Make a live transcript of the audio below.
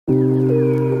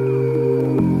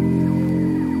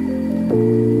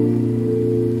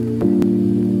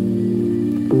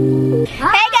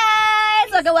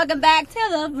welcome back to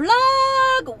the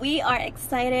vlog. We are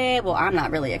excited. Well, I'm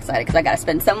not really excited because I gotta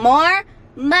spend some more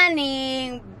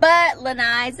money, but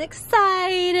Lanai's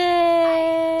excited.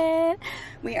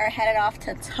 We are headed off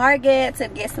to Target to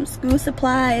get some school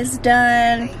supplies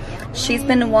done. She's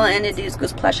been wanting to do school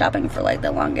supply shopping for like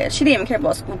the longest. She didn't even care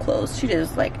about school clothes. She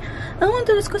just like, I want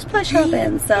to do the school supply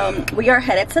shopping. So we are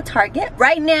headed to Target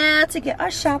right now to get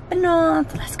our shopping on.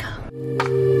 Let's go.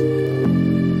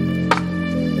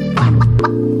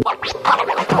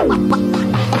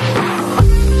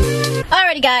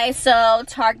 Alrighty guys, so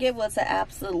Target was an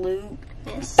absolute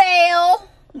fail.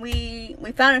 We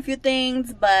found a few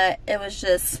things, but it was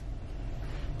just,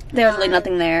 there was really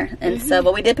nothing there. And so,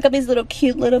 but we did pick up these little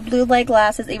cute little blue light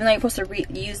glasses, even though you're supposed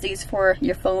to use these for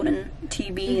your phone and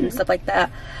TV and stuff like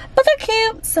that. But they're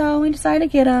cute, so we decided to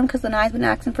get them because Lanai's been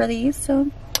asking for these.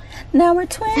 So now we're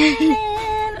twinning.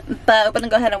 But we're gonna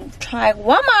go ahead and try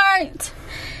Walmart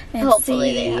and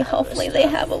hopefully they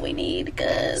have what we need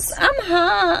because I'm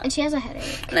hot. And she has a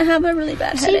headache. And I have a really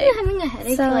bad headache. She's been having a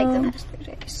headache for like the past 3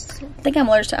 days. I think I'm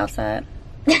allergic to outside.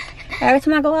 Every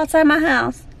time I go outside my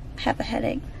house, I have a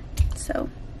headache. So,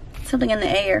 something in the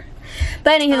air.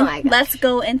 But anywho, let's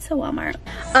go into Walmart.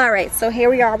 Alright, so here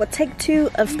we are with take 2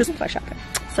 of school supply shopping.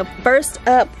 So first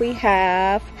up we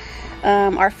have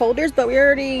our folders, but we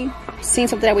already seen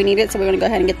something that we needed, so we're going to go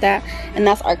ahead and get that. And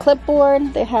that's our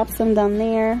clipboard. They have some down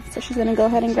there. So she's going to go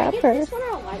ahead and grab hers. This one or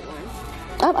a white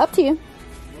one? Up to you.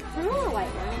 I want a white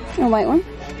one. A white one?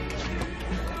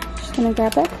 Gonna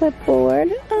grab that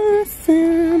clipboard.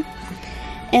 Awesome.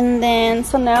 And then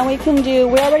so now we can do,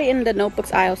 we're already in the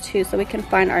notebooks aisles too, so we can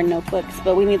find our notebooks,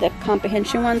 but we need the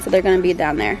comprehension ones, so they're gonna be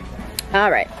down there. All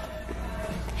right.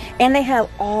 And they have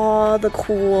all the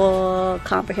cool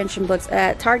comprehension books.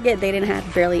 At Target they didn't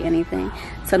have barely anything,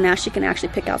 so now she can actually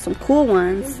pick out some cool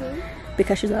ones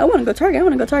because she's like, I want to go Target, I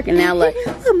want to go Target. Now look,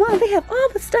 oh mom, they have all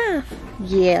the stuff.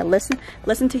 Yeah,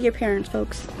 listen to your parents,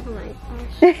 folks. Oh my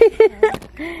gosh.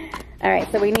 All right,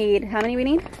 so we need, how many we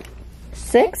need?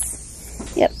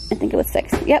 6? Yep, I think it was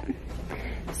 6. Yep.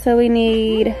 So we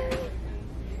need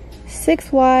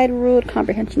 6 wide ruled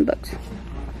comprehension books.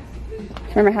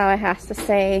 Remember how it has to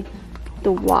say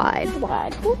the wide.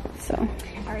 So.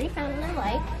 I already found one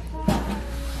I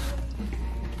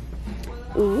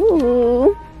like.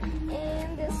 Ooh.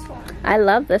 And this one. I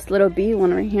love this little bee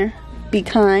one right here. Be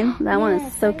kind. That one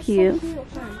is so cute. So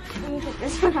let me pick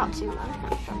this one out too.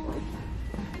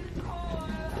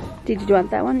 Did you want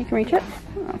that one? You can reach it.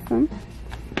 Awesome.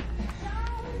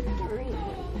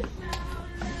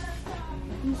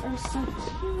 These are so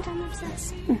cute. I'm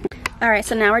obsessed. Alright,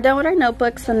 so now we're done with our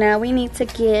notebooks. So now we need to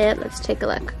get, let's take a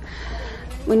look.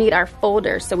 We need our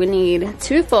folders. So we need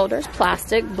 2 folders,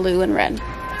 plastic, blue and red.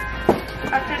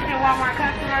 Attention Walmart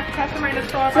customers, customer in the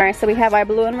store. Alright, so we have our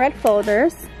blue and red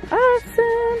folders.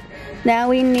 Awesome. Now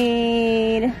we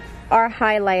need our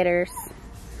highlighters.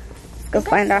 Go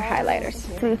find our highlighters.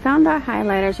 So we found our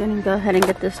highlighters. We're gonna go ahead and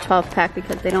get this 12-pack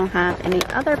because they don't have any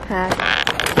other pack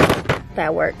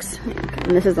that works.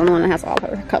 And this is the only one that has all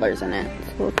her colors in it.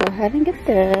 So we'll go ahead and get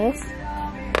this.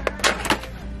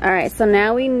 Alright, so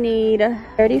now we need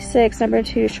 36 number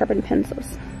 2 sharpened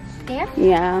pencils. There?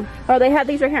 Yeah. Oh, they have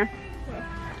these right here.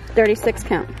 36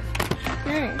 count.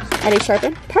 Nice. Are they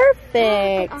sharpened?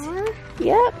 Perfect.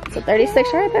 Yep. So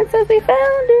 36 sharpened pencils, we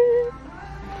found it.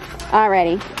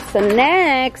 Alrighty, so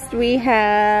next we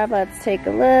have, let's take a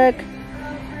look.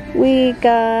 We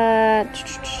got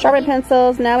sharpened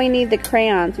pencils. Now we need the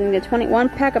crayons. We need a 1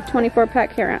 pack of 24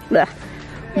 pack crayons.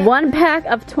 1 pack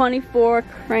of 24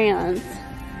 crayons.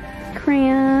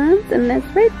 And that's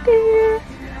right there.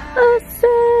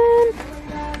 Awesome.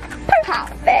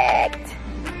 Perfect.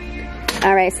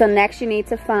 Alright, so next you need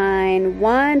to find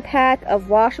 1 pack of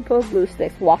washable glue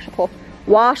sticks. Washable.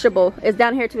 It's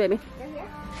down here too, baby.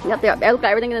 Yep, look at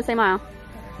everything in the same aisle.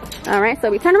 Alright,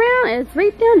 so we turn around and it's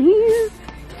right down here.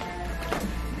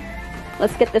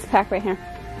 Let's get this pack right here.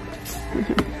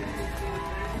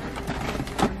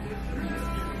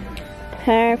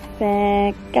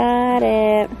 Perfect. Got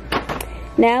it.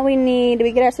 Now we need, did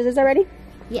we get our scissors already?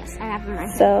 Yes, I have them right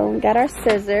here. So we got our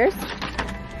scissors.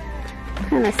 What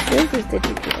kind of scissors did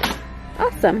you get?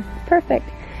 Awesome. Perfect.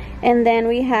 And then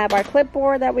we have our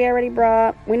clipboard that we already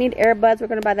brought. We need earbuds. We're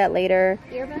going to buy that later.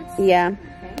 Earbuds? Yeah.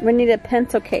 Okay. We need a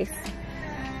pencil case.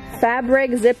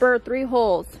 Fabric zipper, 3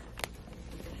 holes.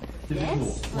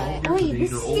 This? Oh, wait,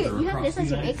 this is you have this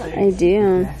as your makeup. I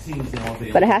do.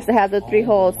 But it has to have the 3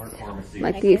 holes.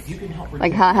 Like these.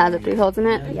 Like how it has the 3 holes in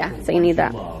it. Yeah, so you need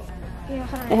that.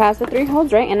 It has the 3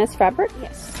 holes, right? And it's fabric?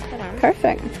 Yes. Hold on.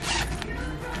 Perfect.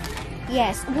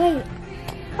 Yes. Wait.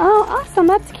 Oh, awesome.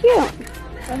 That's cute.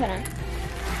 Go ahead on.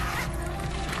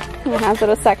 It has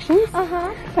little sections.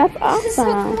 That's awesome. This is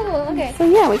so cool. Okay. So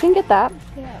yeah, we can get that.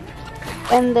 Yeah.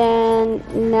 And then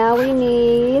now we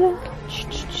need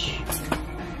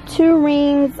 2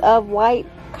 reams of white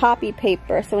copy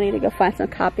paper. So we need to go find some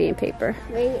copying paper.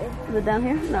 Wait. Is it down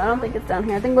here? No, I don't think it's down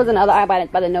here. I think it was another aisle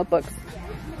by the notebooks.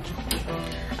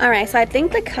 Alright, so I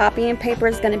think the copying paper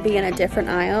is going to be in a different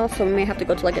aisle. So we may have to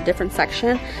go to like a different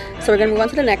section. So we're going to move on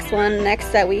to the next one. Next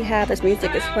that we have, this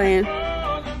music is playing.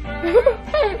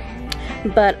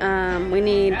 But we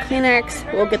need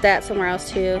Kleenex. We'll get that somewhere else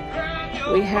too.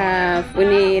 We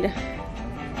need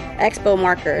Expo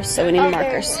markers, so we need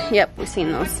markers. Yep, we've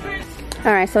seen those.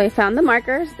 Alright, so we found the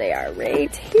markers. They are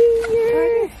right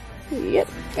here. Yep.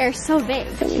 They're so big.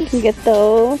 So we can get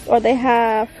those. Or they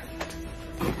have,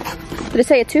 did it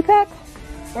say a 2-pack?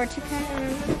 Or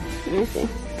 2-pack. Let me see.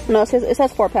 No, it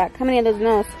says 4-pack. How many of those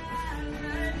are those?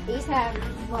 These have,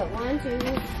 what, 1,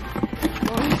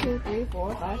 2, 3,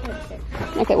 4, 5,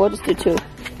 6. Okay, we'll just do 2.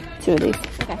 2 of these.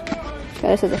 Okay. Okay,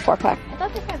 this is a 4-pack. I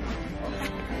thought they had.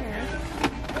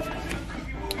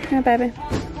 Here, baby.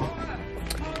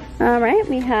 Alright,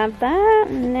 we have that.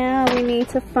 Now we need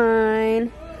to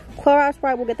find Clorox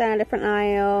wipe. We'll get that in a different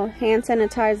aisle. Hand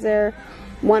sanitizer,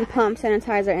 1 pump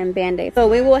sanitizer, and Band-Aids. So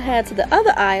we will head to the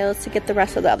other aisles to get the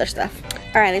rest of the other stuff.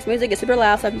 Alright, this music is super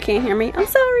loud, so if you can't hear me, I'm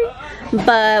sorry.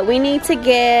 But we need to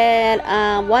get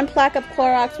 1 pack of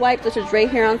Clorox wipes, which is right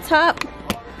here on top.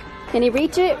 Can you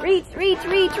reach it? Reach, reach,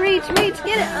 reach, reach, reach.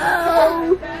 Get it.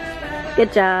 Oh.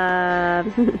 Good job.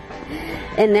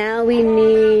 And now we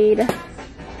need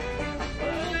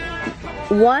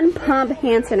 1 pump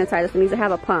hand sanitizer. So it needs to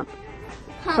have a pump.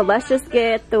 So let's just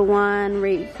get the one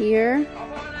right here.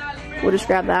 We'll just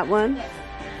grab that one.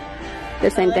 The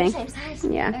same thing. Same size.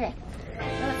 Yeah. Okay.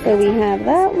 So we have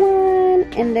that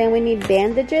one. And then we need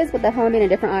bandages, but that will be in a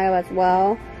different aisle as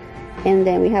well. And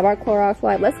then we have our Clorox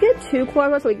wipe. Let's get 2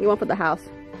 Clorox wipes so we can get one for the house.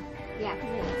 Yeah, because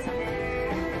we need some.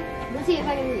 Let's see if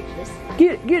I can reach this.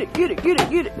 Get it, get it, get it, get it,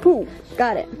 get it. Pooh,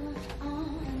 got it.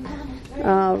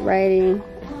 Alrighty.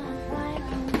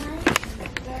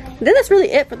 Then that's really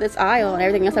it for this aisle and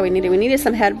everything else that we needed. We needed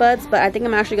some headbuds, but I think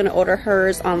I'm actually going to order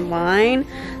hers online.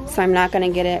 So I'm not going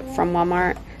to get it from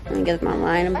Walmart. I'm going to get them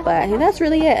online. But I think that's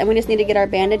really it. And we just need to get our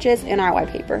bandages and our white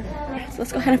paper. So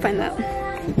let's go ahead and find that.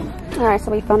 Alright,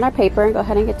 so we found our paper. Go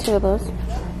ahead and get 2 of those.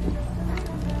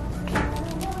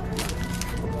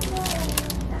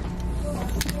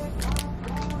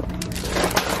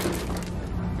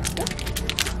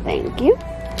 Thank you.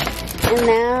 And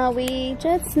now we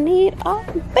just need our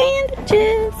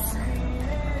bandages.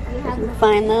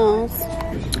 Find those.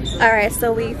 Alright,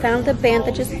 so we found the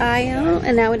bandages aisle.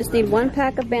 And now we just need 1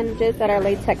 pack of bandages that are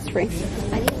latex free.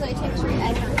 I need latex free.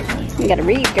 I don't. You gotta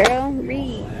read, girl.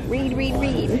 Read. Read, read,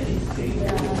 read.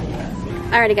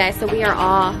 Alrighty guys, so we are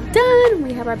all done.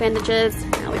 We have our bandages.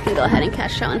 Now we can go ahead and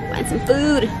cash out and find some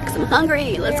food because I'm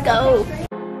hungry. Let's go.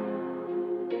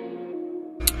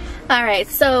 Alright,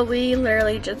 so we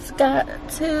literally just got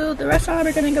to the restaurant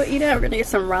we're gonna go eat at. We're gonna get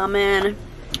some ramen.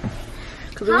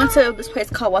 Because we went to this place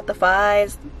called What the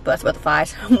Fries. But it's What the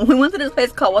Fries. We went to this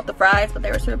place called What the Fries, but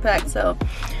they were super packed, so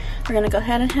we're gonna go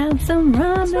ahead and have some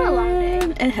ramen. It's been a long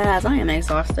day. It has. I am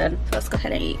exhausted. So let's go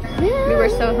ahead and eat. We were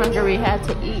so hungry we had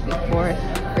to eat before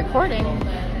recording.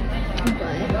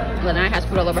 But Lanai has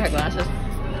food all over her glasses.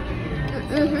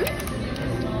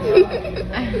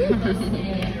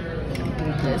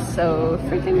 Just so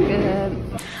freaking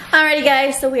good. Alrighty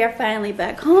guys, so we are finally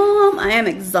back home. I am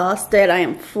exhausted. I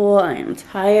am full. I am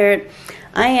tired.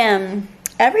 I am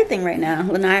everything right now.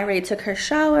 Lanai already took her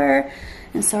shower.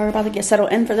 And so we're about to get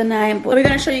settled in for the night. But we're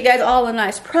going to show you guys all the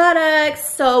nice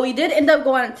products. So we did end up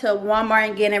going to Walmart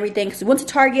and getting everything. Because we went to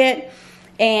Target.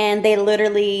 And they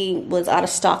literally was out of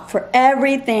stock for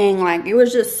everything. Like, it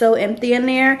was just so empty in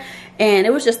there. And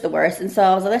it was just the worst. And so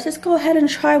I was like, let's just go ahead and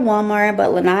try Walmart.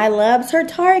 But Lanai loves her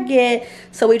Target.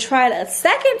 So we tried a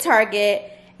second Target.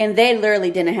 And they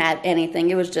literally didn't have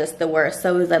anything. It was just the worst.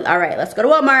 So we was like, all right, let's go to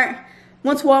Walmart.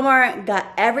 Went to Walmart, got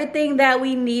everything that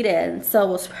we needed, so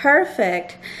it was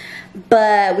perfect.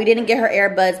 But we didn't get her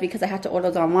earbuds because I had to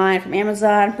order those online from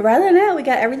Amazon. But rather than that, we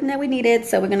got everything that we needed.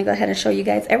 So we're gonna go ahead and show you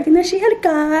guys everything that she had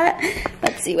got.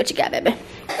 Let's see what you got, baby.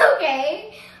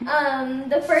 Okay,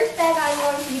 the first bag I'm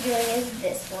going to be doing is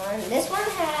this one. This one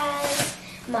has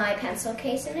my pencil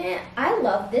case in it. I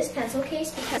love this pencil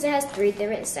case because it has 3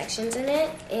 different sections in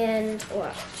it. And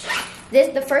watch.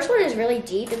 The first one is really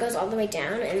deep. It goes all the way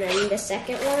down. And then the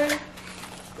second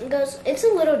one goes, it's a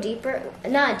little deeper.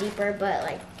 Not deeper, but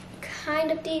like kind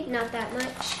of deep. Not that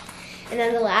much. And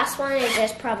then the last one is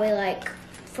just probably like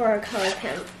for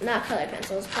not colored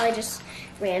pencils, probably just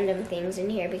random things in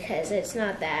here because it's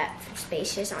not that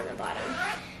spacious on the bottom.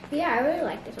 But yeah, I really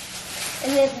like this one.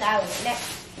 And then that one,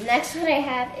 next one I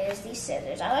have is these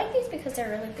scissors. I like these because they're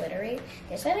really glittery.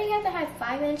 They said I have to have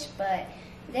 5-inch, but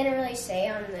they didn't really say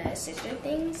on the scissor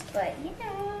things, but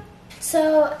yeah.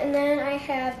 So, and then I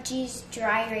have these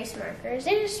dry erase markers.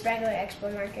 They're just regular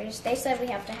Expo markers. They said we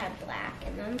have to have black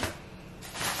in them.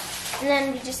 And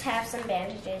then we just have some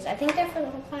bandages. I think they're for the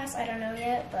whole class. I don't know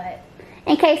yet, but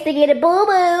in case they get a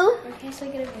boo-boo. in case we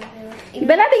get a boo-boo. You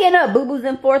better not be getting no boo-boos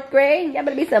in 4th grade. Y'all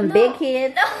better be some big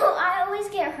kids. No, I always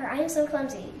get hurt. I am so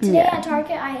clumsy. Today at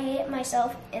Target, I hit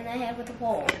myself in the head with a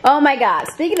pole. Oh my God.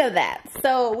 Speaking of that,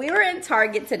 so we were in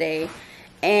Target today,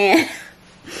 and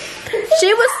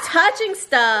she was touching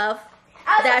stuff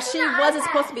that she wasn't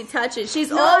supposed to be touching.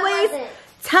 She's always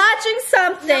touching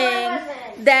something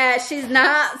that she's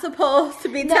not supposed to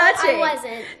be touching. I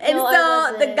wasn't. And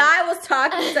so the guy was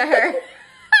talking to her.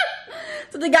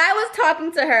 So the guy was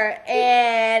talking to her,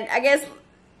 and I guess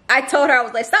I told her, I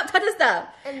was like, stop touching stuff.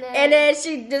 And then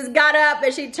she just got up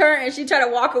and she turned and she tried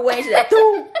to walk away. She's like,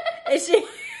 boom. And she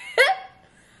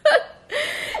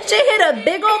hit a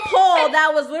big old pole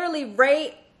that was literally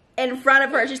right in front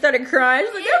of her. She started crying.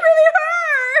 She's like, it really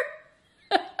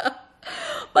hurt.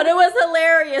 But it was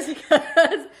hilarious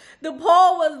because the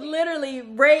pole was literally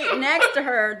right next to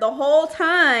her the whole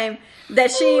time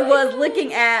that she was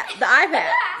looking at the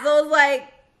iPad. So it was like,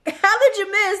 how did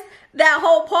you miss that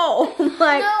whole pole?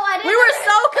 Like, no, I didn't. We were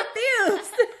so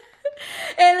confused.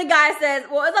 And the guy says,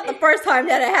 well, it's not the first time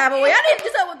that it happened. Like, I didn't do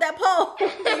something with that pole.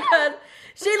 Because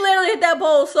she literally hit that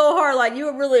pole so hard, like,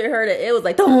 you really heard it. It was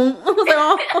like, boom. I was like,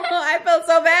 oh, I felt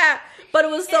so bad. But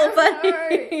it was so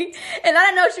funny. And I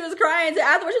didn't know she was crying until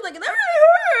afterwards. She was like, that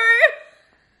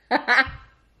really hurt.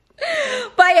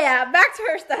 But yeah, back to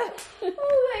her stuff.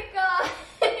 Oh my God.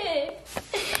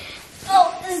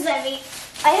 Oh, this is heavy.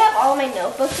 I have all my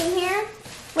notebooks in here.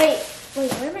 Wait,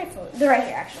 where are my folders? They're right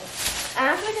here, actually.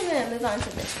 I'm actually going to move on to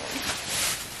this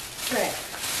one. Alright.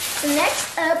 So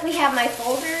next up, we have my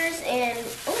folders and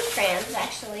crayons,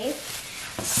 actually.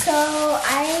 So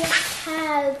I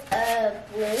have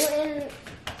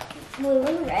blue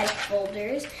and red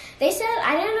folders. They said,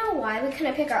 I didn't know why we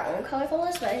couldn't pick our own color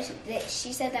folders, but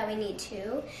she said that we need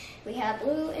 2. We have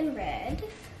blue and red.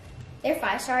 They're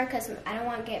 5-star because I don't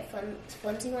want to get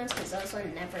flimsy ones because those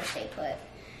ones never stay put.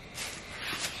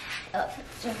 Oh.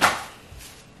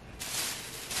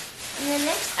 And then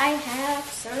next I have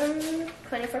some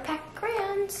 24-pack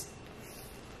crayons.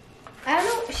 I don't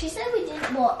know, she said we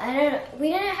didn't, well, I don't know, we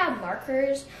didn't have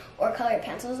markers or colored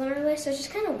pencils on our list, so it's just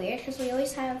kind of weird because we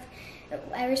always have,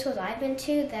 every school I've been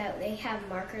to, that they have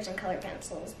markers and colored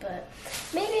pencils, but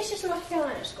maybe it's just North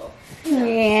Carolina school. No.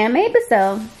 Yeah, maybe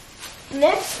so.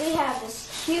 Next, we have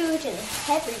this huge and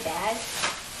heavy bag,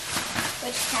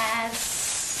 which has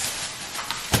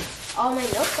all my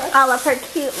notebooks. All of her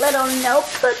cute little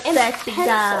notebooks and that she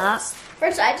got.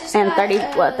 First, I just and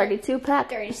got 32 pack?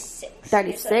 36.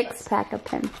 36 pack of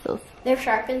pencils. They're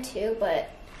sharpened too, but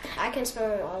I can smell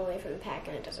them all the way from the pack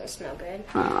and it doesn't smell good.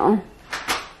 Oh.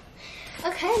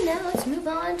 Okay, now let's move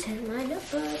on to my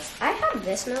notebooks. I have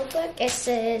this notebook. It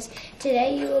says,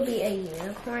 today you will be a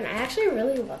unicorn. I actually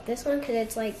really love this one because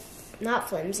it's like not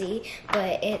flimsy,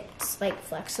 but it's like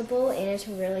flexible and it's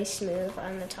really smooth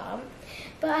on the top.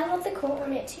 But I love the quote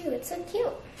on it too. It's so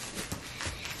cute.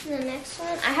 And the next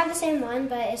one, I have the same one,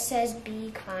 but it says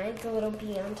be kind, the little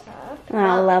bee on top. Oh,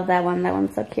 I love that one. That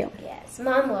one's so cute. Yes,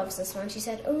 Mom loves this one. She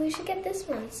said, oh, you should get this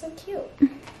one. It's so cute.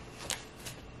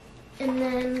 And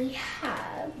then we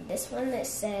have this one that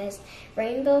says,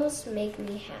 rainbows make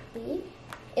me happy.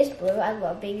 It's blue. I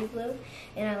love baby blue.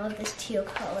 And I love this teal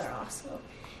color also.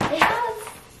 They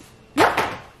have,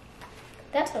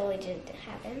 that totally just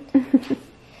happened. And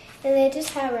they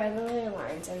just have regular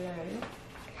lines and then,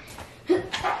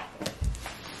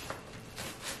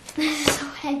 this is so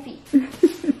heavy. And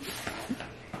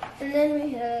then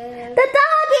we have the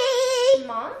doggy.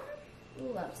 Mom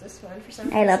loves this one for some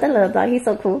reason. I love the little dog. He's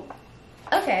so cool.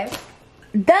 Okay.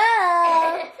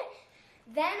 Duh.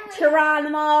 Then we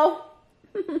Geronimo.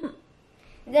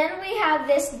 Then we have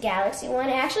this galaxy one.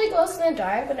 It actually glows in the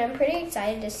dark, but I'm pretty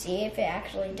excited to see if it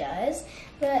actually does.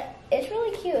 But it's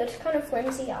really cute. It's kind of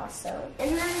flimsy also.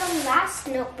 And then the last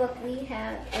notebook we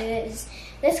have is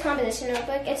this composition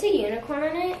notebook. It's a unicorn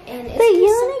on it, and it's the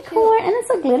unicorn, so and it's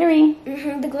so glittery.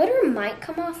 The glitter might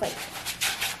come off like.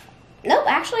 Nope,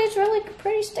 actually, it's really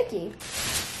pretty sticky.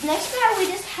 Next part, we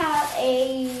just have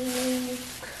a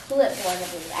clipboard, I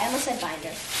believe. I almost said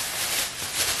binder.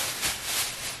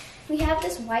 we have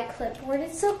this white clipboard.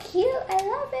 It's so cute. I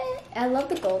love it. I love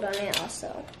the gold on it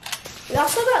also. We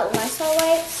also got Lysol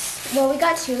wipes. Well, we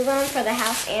got 2 of them for the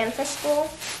house and for school.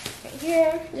 Right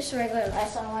here, just regular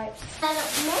Lysol wipes. And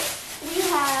next we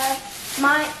have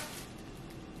my,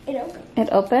 it opened. It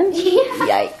opened?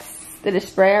 Yeah. Yikes. Did it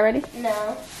spray already?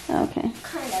 No. Okay.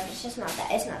 Kind of, it's just not that,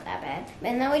 it's not that bad.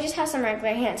 And then we just have some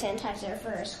regular hand sanitizer for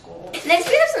our school. Next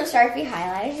we have some Sharpie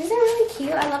highlighters. These are really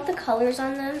cute. I love the colors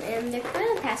on them and they're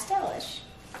kind of pastelish.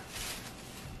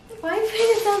 Why are you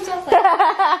putting a thumbs up like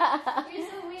that? You're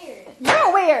so weird.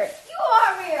 You're weird. You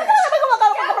are weird.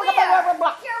 You're weird.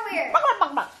 You're weird.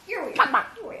 You're weird.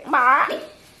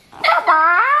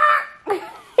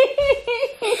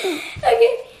 Okay,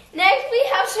 next we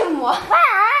have some water.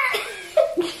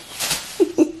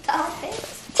 Stop it.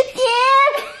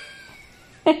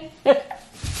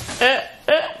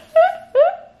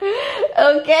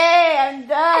 Okay, I'm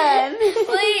done.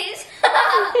 Please.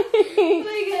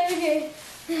 Okay.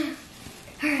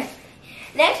 Alright.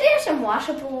 Next we have some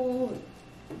washable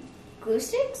glue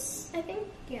sticks, I think.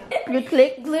 Yeah. Glue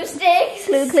click. Glue sticks.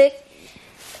 Glue click.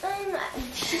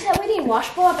 She said we need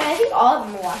washable, but I think all of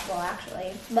them are washable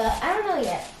actually. But I don't know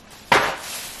yet.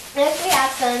 Next we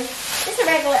have some, just a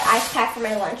regular ice pack for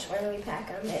my lunch when we pack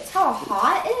them. It's how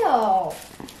hot?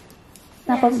 Ew. It's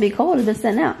not supposed to be cold, it's been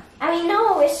sitting out. I mean,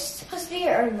 no, it's supposed to be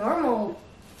our normal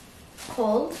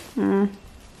cold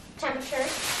temperature.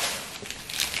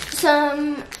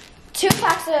 Some 2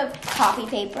 packs of coffee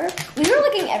paper. We were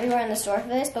looking everywhere in the store for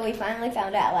this, but we finally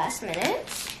found it at last minute.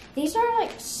 These are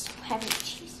like so heavy.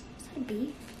 Jeez, is that a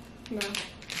bee? No.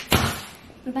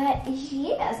 But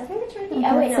yes, I think it's really.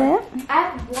 Oh wait, no. I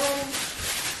have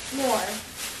 1 more,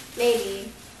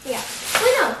 maybe. Yeah.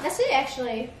 Wait, no, that's it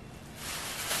actually.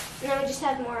 And then we just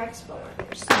have more expo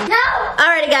markers. No!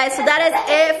 Alrighty guys, so that is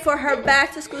it for her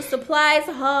back to school supplies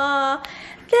haul.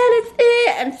 That is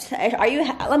it. And are you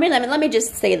let me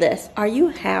just say this. Are you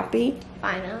happy?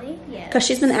 Finally, yes. Because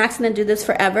she's been asking to do this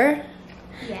forever.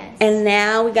 Yes. And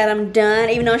now we got them done,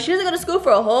 even though she doesn't go to school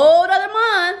for a whole other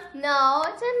month. No,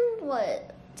 it's in what?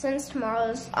 Since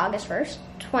tomorrow's August 1st?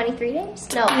 23 days?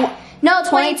 No,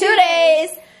 22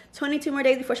 days. 22 more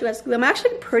days before she goes to school. I'm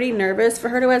actually pretty nervous for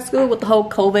her to go to school with the whole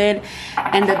COVID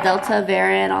and the Delta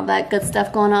variant, all that good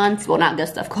stuff going on. Well, not good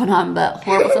stuff going on, but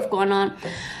horrible stuff going on.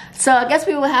 So I guess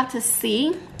we will have to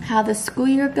see how the school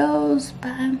year goes.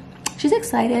 But she's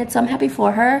excited, so I'm happy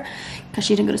for her because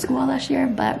she didn't go to school all last year.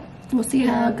 But we'll see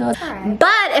how it goes. Right.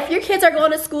 But if your kids are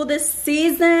going to school this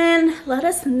season, let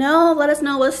us know. Let us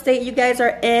know what state you guys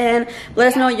are in. Let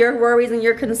us know your worries and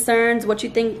your concerns, what you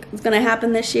think is going to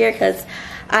happen this year. Because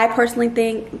I personally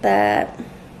think that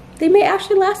they may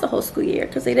actually last the whole school year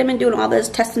because they've been doing all this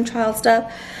test and trial stuff.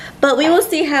 But we will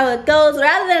see how it goes.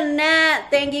 Rather than that,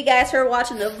 thank you guys for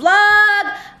watching the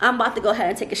vlog. I'm about to go ahead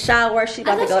and take a shower. She's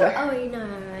about to go to... Oh,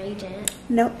 no, you didn't.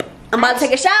 Nope. I'm about to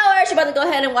take a shower. She's about to go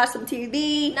ahead and watch some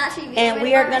TV. Not TV. And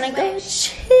we are going to go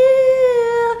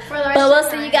chill. But we'll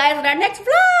see you guys in our next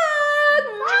vlog.